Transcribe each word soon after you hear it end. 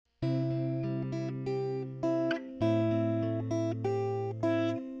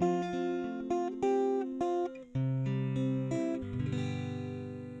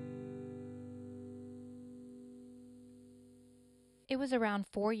was around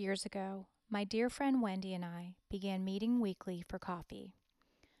 4 years ago, my dear friend Wendy and I began meeting weekly for coffee.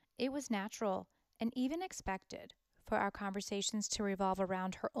 It was natural and even expected for our conversations to revolve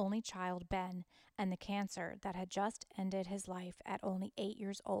around her only child, Ben, and the cancer that had just ended his life at only 8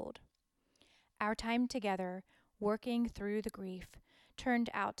 years old. Our time together, working through the grief, turned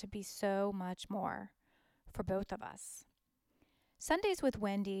out to be so much more for both of us. Sundays with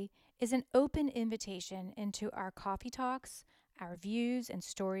Wendy is an open invitation into our coffee talks, our views and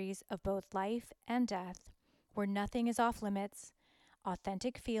stories of both life and death, where nothing is off limits,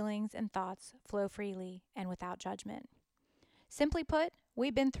 authentic feelings and thoughts flow freely and without judgment. Simply put,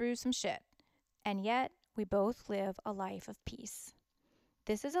 we've been through some shit, and yet we both live a life of peace.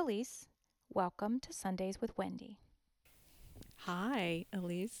 This is Elise. Welcome to Sundays with Wendy. Hi,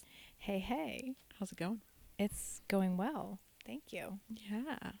 Elise. Hey, hey. How's it going? It's going well. Thank you.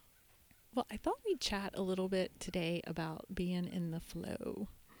 Yeah. Well, I thought we'd chat a little bit today about being in the flow.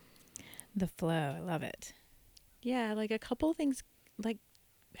 The flow. I love it. Yeah, like a couple of things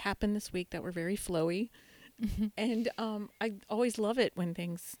happened this week that were very flowy. And I always love it when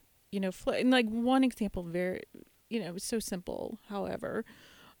things, flow. And one example, very, it's so simple. However,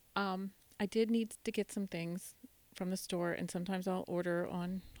 I did need to get some things from the store, and sometimes I'll order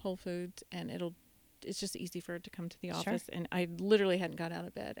on Whole Foods, and it's just easy for it to come to the office. Sure. And I literally hadn't got out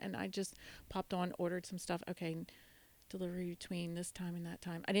of bed, and I just popped on, ordered some stuff. Okay, delivery between this time and that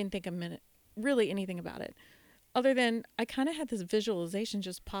time. I didn't think a minute, really anything about it, other than I kind of had this visualization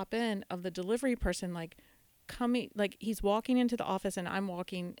just pop in of the delivery person coming, he's walking into the office and I'm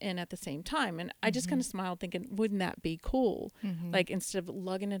walking in at the same time. And I just kind of smiled thinking, wouldn't that be cool? Instead of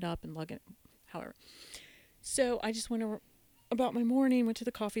lugging it up and however. So I just went over about my morning, went to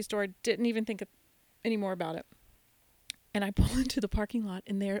the coffee store. I didn't even think any more about it. And I pull into the parking lot,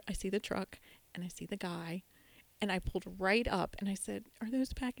 and there I see the truck and I see the guy. And I pulled right up and I said, "Are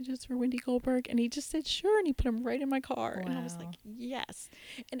those packages for Wendy Goldberg?" And he just said, "Sure." And he put them right in my car. Wow. And I was like, yes.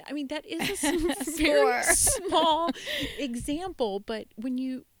 And I mean, that is a very small example. But when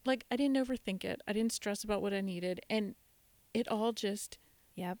you, I didn't overthink it. I didn't stress about what I needed. And it all just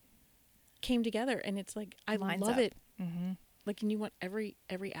came together. And it's I Lines love up. it. Mm-hmm. And you want every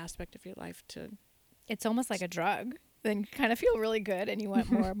aspect of your life to. It's almost like a drug. Then you kind of feel really good and you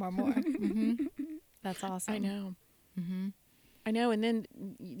want more. Mm-hmm. That's awesome. I know. Mm-hmm. I know. And then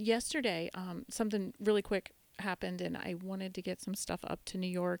yesterday, something really quick happened, and I wanted to get some stuff up to New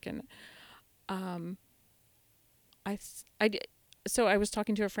York. And so I was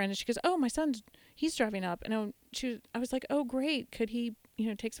talking to a friend, and she goes, "Oh, my son's, he's driving up." And I was like, "Oh, great. Could he,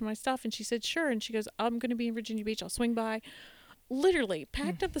 take some of my stuff?" And she said, "Sure." And she goes, "I'm going to be in Virginia Beach. I'll swing by." Literally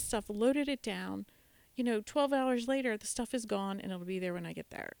packed up the stuff, loaded it down. 12 hours later, the stuff is gone, and it'll be there when I get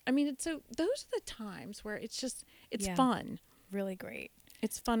there. I mean, so those are the times where it's fun. Really great.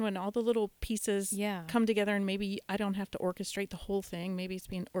 It's fun when all the little pieces come together, and maybe I don't have to orchestrate the whole thing. Maybe it's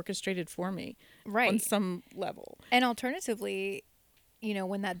being orchestrated for me on some level. And alternatively,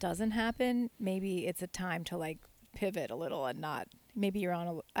 when that doesn't happen, maybe it's a time to pivot a little and not, maybe you're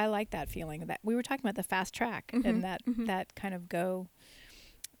on I like that feeling that we were talking about, the fast track and that kind of go,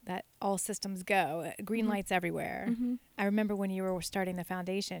 that all systems go, green lights everywhere. I remember when you were starting the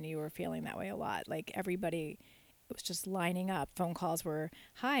foundation, you were feeling that way a lot. Everybody was just lining up. Phone calls were,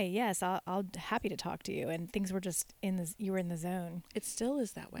 "Hi, yes, I'll happy to talk to you," and things were just you were in the zone. It still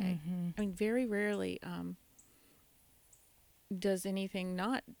is that way. I mean, very rarely does anything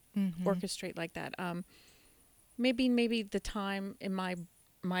not orchestrate like that. Maybe the time in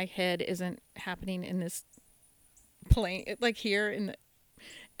my head isn't happening in this plane, here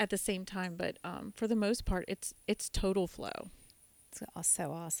at the same time, but for the most part, it's total flow. It's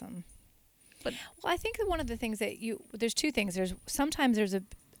so awesome. But I think that one of the things that there's two things. Sometimes there's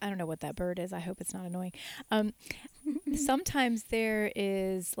I don't know what that bird is. I hope it's not annoying. Sometimes there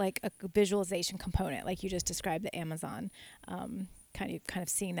is a visualization component, like you just described the Amazon, kind of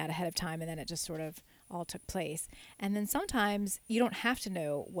seeing that ahead of time, and then it just sort of all took place. And then sometimes you don't have to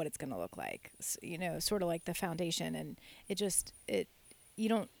know what it's going to look like, sort of like the foundation, and you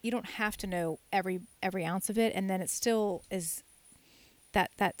don't have to know every ounce of it, and then it still is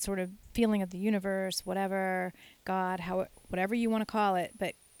that sort of feeling of the universe, whatever, God, whatever you want to call it,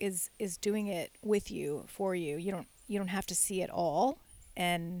 but is doing it with you, for you. You don't have to see it all,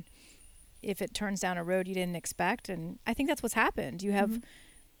 and if it turns down a road you didn't expect, and I think that's what's happened. You have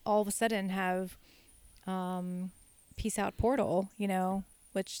all of a sudden have Peace Out Portal,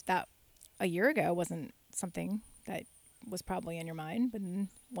 which that a year ago wasn't something that was probably in your mind, but then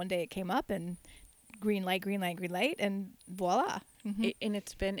one day it came up and green light, and voila. And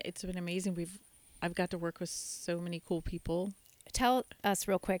it's been amazing. I've got to work with so many cool people Tell us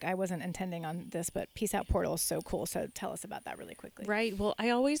real quick. I wasn't intending on this, but Peace Out Portal is so cool. So tell us about that really quickly. Right. Well, I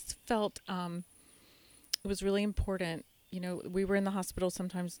always felt it was really important. We were in the hospital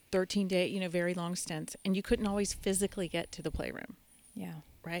sometimes 13-day, very long stints, and you couldn't always physically get to the playroom. Yeah.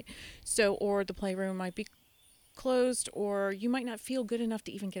 Right. So, or the playroom might be closed, or you might not feel good enough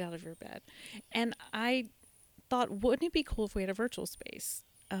to even get out of your bed. And I thought, wouldn't it be cool if we had a virtual space?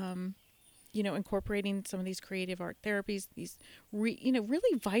 Incorporating some of these creative art therapies, these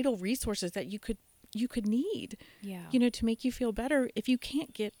really vital resources that you could need, Yeah. to make you feel better if you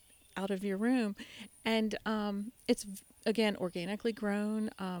can't get out of your room. And it's again organically grown.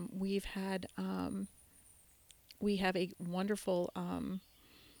 We have a wonderful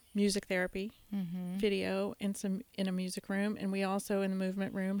music therapy video in a music room, and we also in the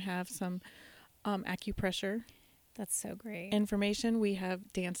movement room have some acupressure That's so great. information. We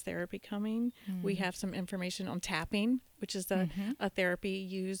have dance therapy coming. We have some information on tapping, which is a therapy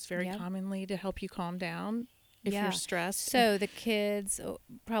used very Yep. commonly to help you calm down if Yeah. you're stressed. So the kids,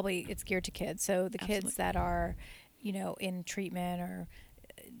 probably it's geared to kids. So the Absolutely. kids that are, in treatment or,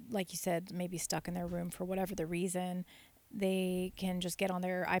 like you said, maybe stuck in their room for whatever the reason, they can just get on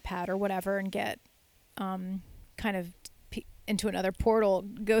their iPad or whatever and get kind of into another portal,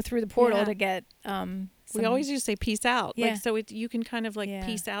 go through the portal Yeah. to get. We always used to say peace out. Yeah. So you can kind of Yeah.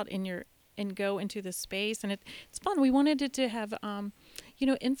 peace out and go into the space, and it's fun. We wanted it to have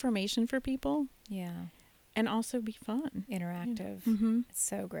information for people Yeah, and also be fun. interactive. Mm-hmm. It's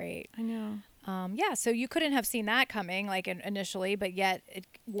so great. I know. Yeah, so you couldn't have seen that coming initially, but yet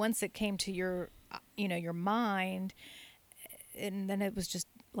once it came to your mind, and then it was just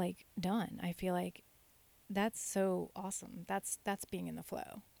done. I feel like that's so awesome. That's being in the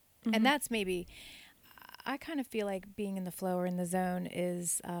flow. Mhm. And that's maybe, I kind of feel like being in the flow or in the zone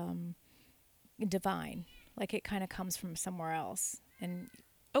is divine. Like it kind of comes from somewhere else. And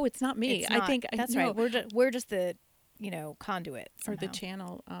Oh, it's not me. it's I not- think that's no, right. We're just the, conduit or the somehow.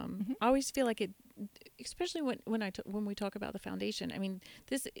 channel. Mhm. I always feel like it, especially when we talk about the foundation. I mean,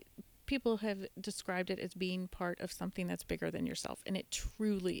 this people have described it as being part of something that's bigger than yourself, and it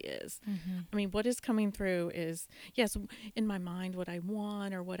truly is. Mhm. I mean, what is coming through is, yes, in my mind, what I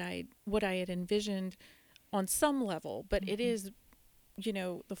want or what I had envisioned on some level, but it Mhm. is,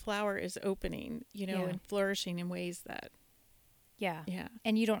 the flower is opening, Yeah. and flourishing in ways that, Yeah. yeah.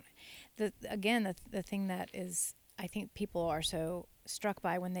 And you don't, the thing that is, I think people are so struck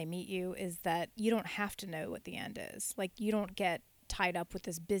by when they meet you is that you don't have to know what the end is. Like you don't get tied up with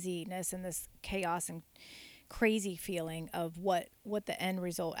this busyness and this chaos and crazy feeling of what the end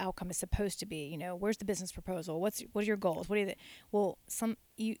result outcome is supposed to be. Where's the business proposal? What are your goals? What are you? Well,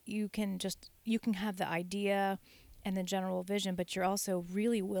 you can have the idea and the general vision, but you're also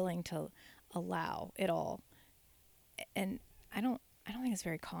really willing to allow it all. And I don't think it's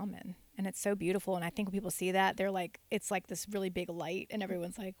very common, and it's so beautiful. And I think when people see that, they're like, it's like this really big light, and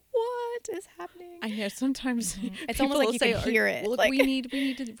everyone's like, "What is happening?" I know sometimes It's people almost like will you say, can hear it. Look, Like, we need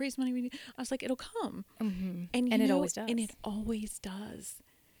to raise money. I was like, it'll come, and and it always does. and it always does.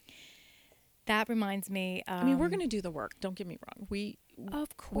 That reminds me. I mean, we're going to do the work. Don't get me wrong. of We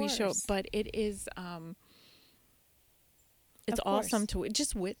course, show, but it is it's Of course. awesome to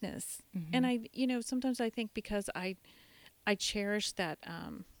just witness. Mhm. And I sometimes I think because I cherish that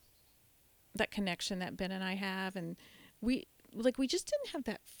that connection that Ben and I have, and we just didn't have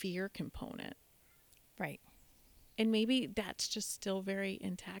that fear component, right. and maybe that's just still very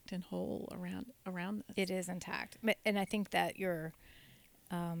intact and whole around this. It is intact, and I think that your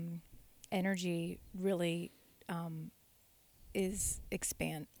energy really is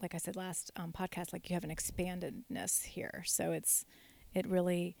expand. Like I said last podcast, like you have an expandedness here. So it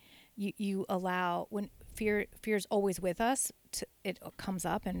really you allow when fear's always with us. It comes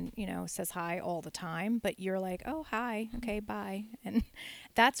up and says hi all the time, but you're like, oh hi, okay, bye, and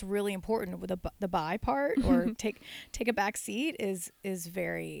that's really important. With the bye part or take a back seat is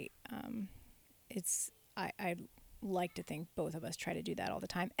very. It's I like to think both of us try to do that all the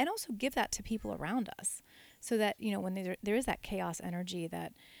time, and also give that to people around us, so that when there is that chaos energy,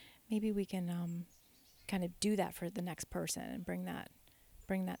 that maybe we can kind of do that for the next person and bring that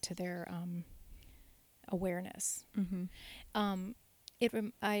to their awareness. Mm-hmm.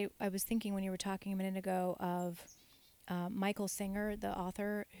 I was thinking when you were talking a minute ago of Michael Singer, the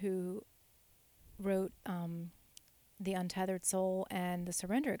author who wrote The Untethered Soul and The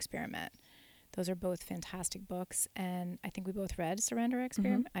Surrender Experiment. Those are both fantastic books, and I think we both read Surrender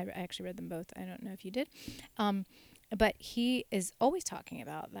Experiment. I actually read them both. I don't know if you did. But he is always talking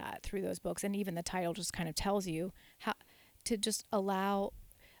about that through those books, and even the title just kind of tells you how to just allow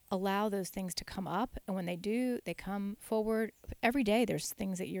allow those things to come up. And when they do, they come forward. Every day there's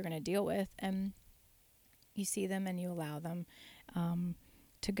things that you're going to deal with, and you see them and you allow them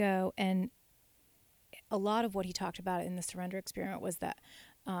to go. And a lot of what he talked about in the surrender experiment was that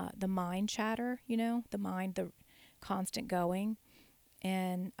the mind chatter, the mind, the constant going.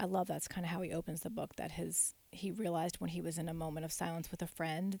 And I love that's kind of how he opens the book, that he realized when he was in a moment of silence with a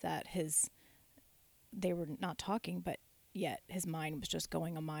friend that they were not talking, but yet his mind was just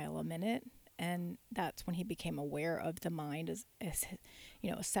going a mile a minute. And that's when he became aware of the mind as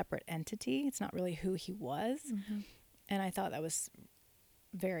a separate entity. It's not really who he was. Mm-hmm. And I thought that was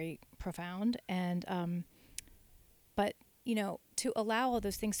very profound. And but to allow all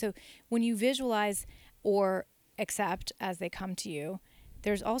those things, so when you visualize or accept as they come to you,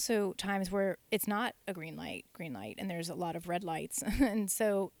 there's also times where it's not a green light, and there's a lot of red lights. And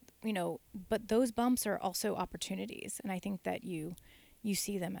so, but those bumps are also opportunities. And I think that you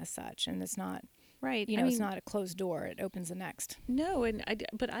see them as such, and it's not right. It's not a closed door. It opens the next. No. And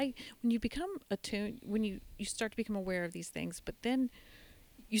when you become attuned, when you start to become aware of these things, but then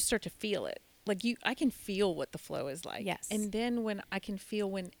you start to feel it. Like I can feel what the flow is like. Yes. And then when I can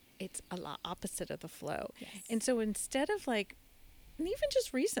feel when it's a lot opposite of the flow. Yes. And so instead of and even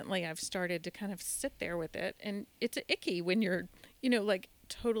just recently, I've started to kind of sit there with it, and it's icky when you're,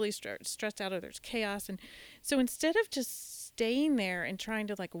 totally stressed out, or there's chaos. And so instead of just staying there and trying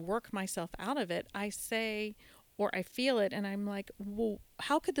to work myself out of it, I say, or I feel it, and I'm like, well,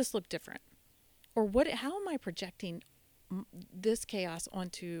 how could this look different? Or how am I projecting this chaos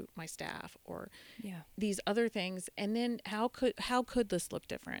onto my staff, or these other things? And then how could this look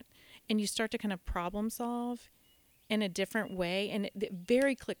different? And you start to kind of problem solve in a different way, and it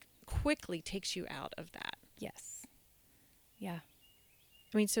very quickly takes you out of that. Yes. Yeah.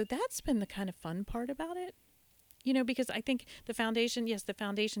 So that's been the kind of fun part about it, because I think the foundation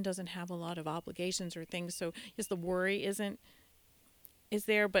doesn't have a lot of obligations or things. So yes, the worry is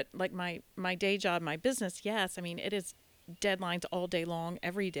there, but my day job, my business, yes, it is deadlines all day long,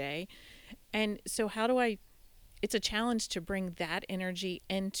 every day. And so it's a challenge to bring that energy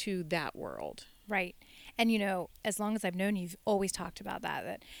into that world. Right. And, as long as I've known you, you've always talked about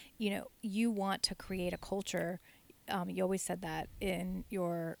that you want to create a culture. You always said that in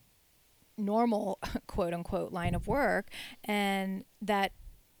your normal quote unquote line of work, and that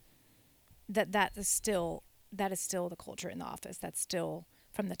is still the culture in the office. That's still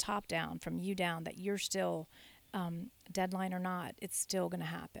from the top down, from you down, that you're still, deadline or not, it's still going to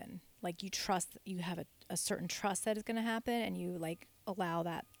happen. You trust, you have a certain trust that it's going to happen, and you allow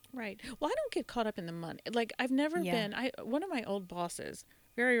that. Right. Well, I don't get caught up in the money. I've never been. One of my old bosses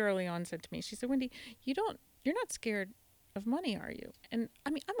very early on said to me, she said, "Wendy, you're not scared of money, are you?" And I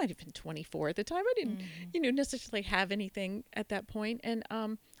might have been 24 at the time. I didn't, necessarily have anything at that point. And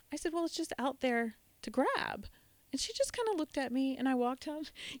I said, "Well, it's just out there to grab." And she just kind of looked at me, and I walked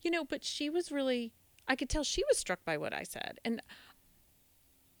out. But she was really, I could tell she was struck by what I said. And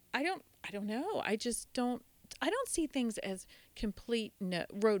I don't know. I don't see things as complete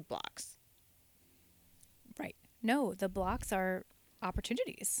roadblocks. Right. No, the blocks are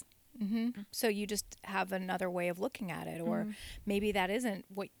opportunities. Mm-hmm. So you just have another way of looking at it, or maybe that isn't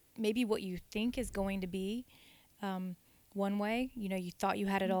what you think is going to be one way. You thought you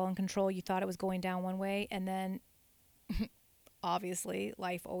had it all in control. You thought it was going down one way, and then obviously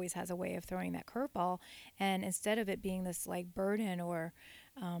life always has a way of throwing that curveball. And instead of it being this burden, or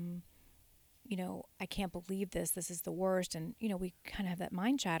I can't believe this is the worst. And, we kind of have that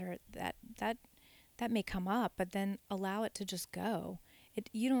mind chatter that may come up, but then allow it to just go.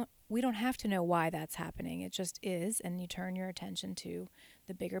 We don't have to know why that's happening. It just is. And you turn your attention to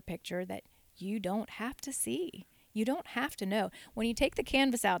the bigger picture that you don't have to see. You don't have to know. When you take the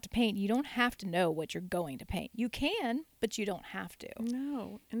canvas out to paint, you don't have to know what you're going to paint. You can, but you don't have to.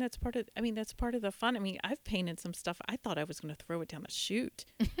 No. And that's part of the fun. I've painted some stuff. I thought I was going to throw it down the chute.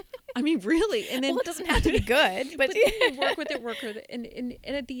 Really. And then, well, it doesn't have to be good, but then you work with it. And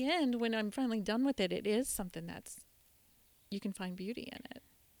at the end, when I'm finally done with it, it is something you can find beauty in it.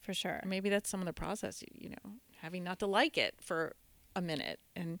 For sure. Maybe that's some of the process, having not to like it for a minute.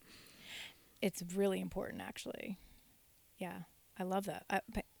 And it's really important, actually. Yeah, I love that.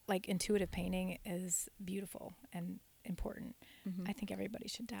 Intuitive painting is beautiful and important. Mm-hmm. I think everybody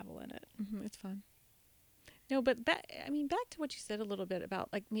should dabble in it. Mm-hmm. It's fun. No, but back to what you said a little bit about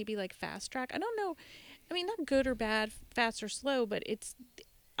maybe fast track. I don't know. Not good or bad, fast or slow, but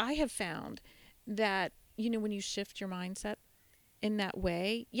I have found that, when you shift your mindset in that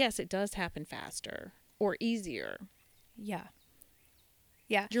way, yes, it does happen faster or easier. Yeah.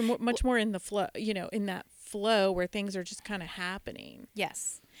 Yeah. You're much more in the flow, in that flow where things are just kind of happening.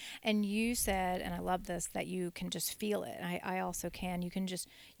 Yes. And you said, and I love this, that you can just feel it. I also can.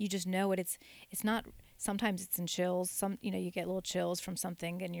 You just know it. It's not, sometimes it's in chills. You get little chills from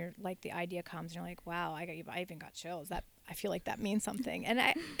something and you're like, the idea comes and you're like, wow, I even got chills. That, I feel like that means something.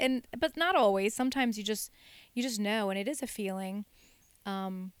 But not always. Sometimes you just know, and it is a feeling.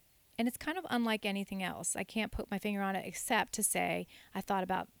 And it's kind of unlike anything else. I can't put my finger on it except to say, I thought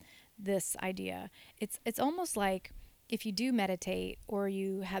about this idea. It's almost like if you do meditate or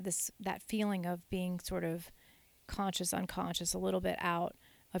you have that feeling of being sort of conscious, unconscious, a little bit out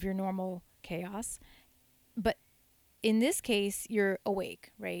of your normal chaos. But in this case, you're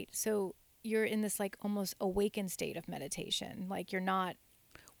awake, right? So you're in this like almost awakened state of meditation. Like you're not.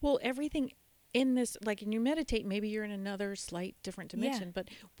 Well, everything in this, like when you meditate, maybe you're in another slight different dimension. Yeah. But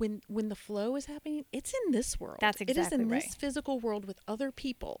when the flow is happening, it's in this world. That's exactly It is in right. this physical world with other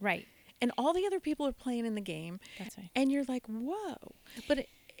people. Right. And all the other people are playing in the game. That's right. And you're like, whoa.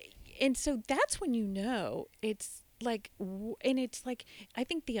 And so that's when you know it's like, and it's like, I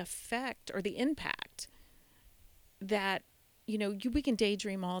think the effect or the impact that, we can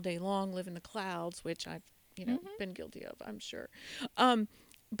daydream all day long, live in the clouds, which I've, been guilty of, I'm sure.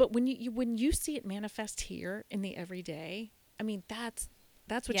 But when you see it manifest here in the everyday, I mean, that's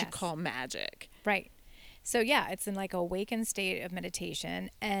what you call magic. Right. So yeah, it's in like a awakened state of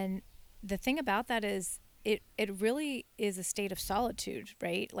meditation. And the thing about that is it really is a state of solitude,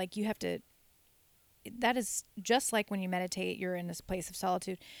 right? Like that is just like when you meditate, you're in this place of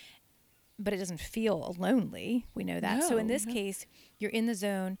solitude, but it doesn't feel lonely. We know that. So in this case, you're in the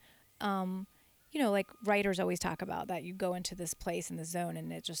zone. Like writers always talk about that you go into this place in the zone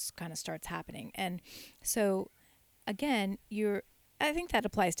and it just kind of starts happening. And so again, I think that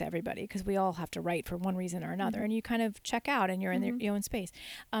applies to everybody because we all have to write for one reason or another, and you kind of check out and you're in your own space.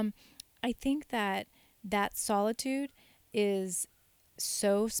 I think that solitude is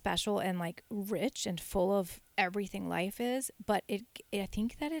so special and like rich and full of everything life is, but I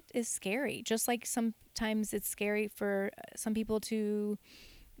think that it is scary. Just like sometimes it's scary for some people to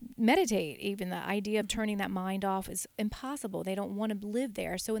meditate. Even the idea of turning that mind off is impossible. They don't want to live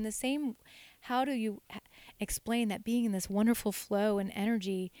there. So in the same, how do you explain that being in this wonderful flow and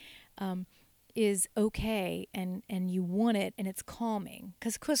energy is okay and you want it and it's calming?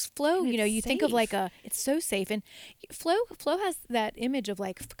 Because flow, you think of like it's so safe, and flow has that image of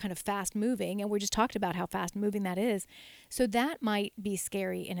like kind of fast moving, and we just talked about how fast moving that is. So that might be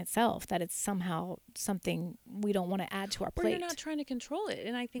scary in itself, that it's somehow something we don't want to add to our plate. Or you're not trying to control it.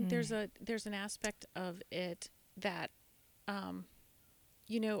 And I think there's an aspect of it that I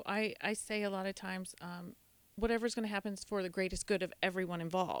say a lot of times, whatever's going to happen is for the greatest good of everyone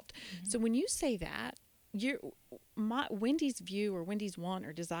involved. Mm-hmm. So when you say that, Wendy's view or Wendy's want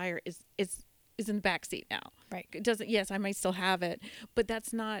or desire is in the back seat now. Right. It doesn't. Yes, I might still have it, but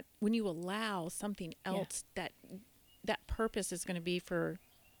that's not when you allow something else that purpose is going to be for.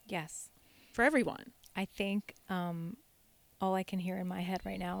 Yes. For everyone. I think all I can hear in my head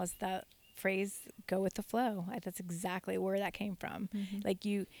right now is that phrase, go with the flow. That's exactly where that came from. Mm-hmm. Like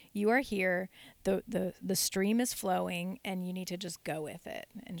you are here, the stream is flowing, and you need to just go with it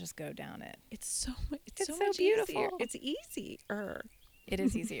and just go down it. It's so so much beautiful. Easier. It's easier. It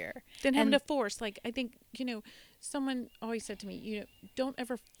is easier than having to force. Like I think someone always said to me, don't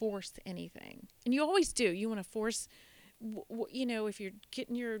ever force anything, and you always do. You want to force. If you're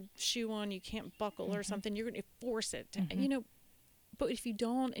getting your shoe on, you can't buckle or something. You're going to force it. But if you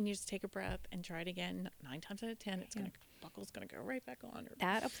don't, and you just take a breath and try it again, 9 times out of 10, buckle's going to go right back on.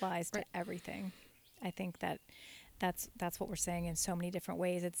 That applies to everything. I think that's what we're saying in so many different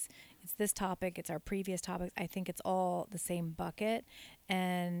ways. It's this topic, it's our previous topics. I think it's all the same bucket.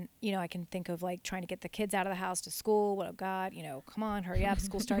 And, I can think of like trying to get the kids out of the house to school. Oh God, come on, hurry up,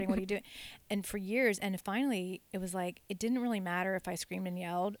 school's starting, what are you doing? And for years, and finally it was like, it didn't really matter if I screamed and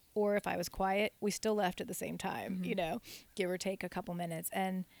yelled or if I was quiet, we still left at the same time, give or take a couple minutes.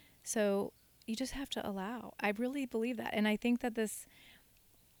 And so you just have to allow. I really believe that. And I think that this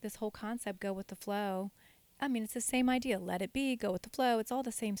whole concept, go with the flow, I mean, it's the same idea. Let it be, go with the flow. It's all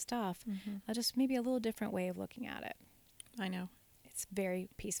the same stuff. Mm-hmm. Just maybe a little different way of looking at it. I know. It's very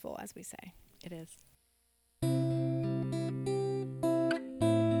peaceful, as we say. It is.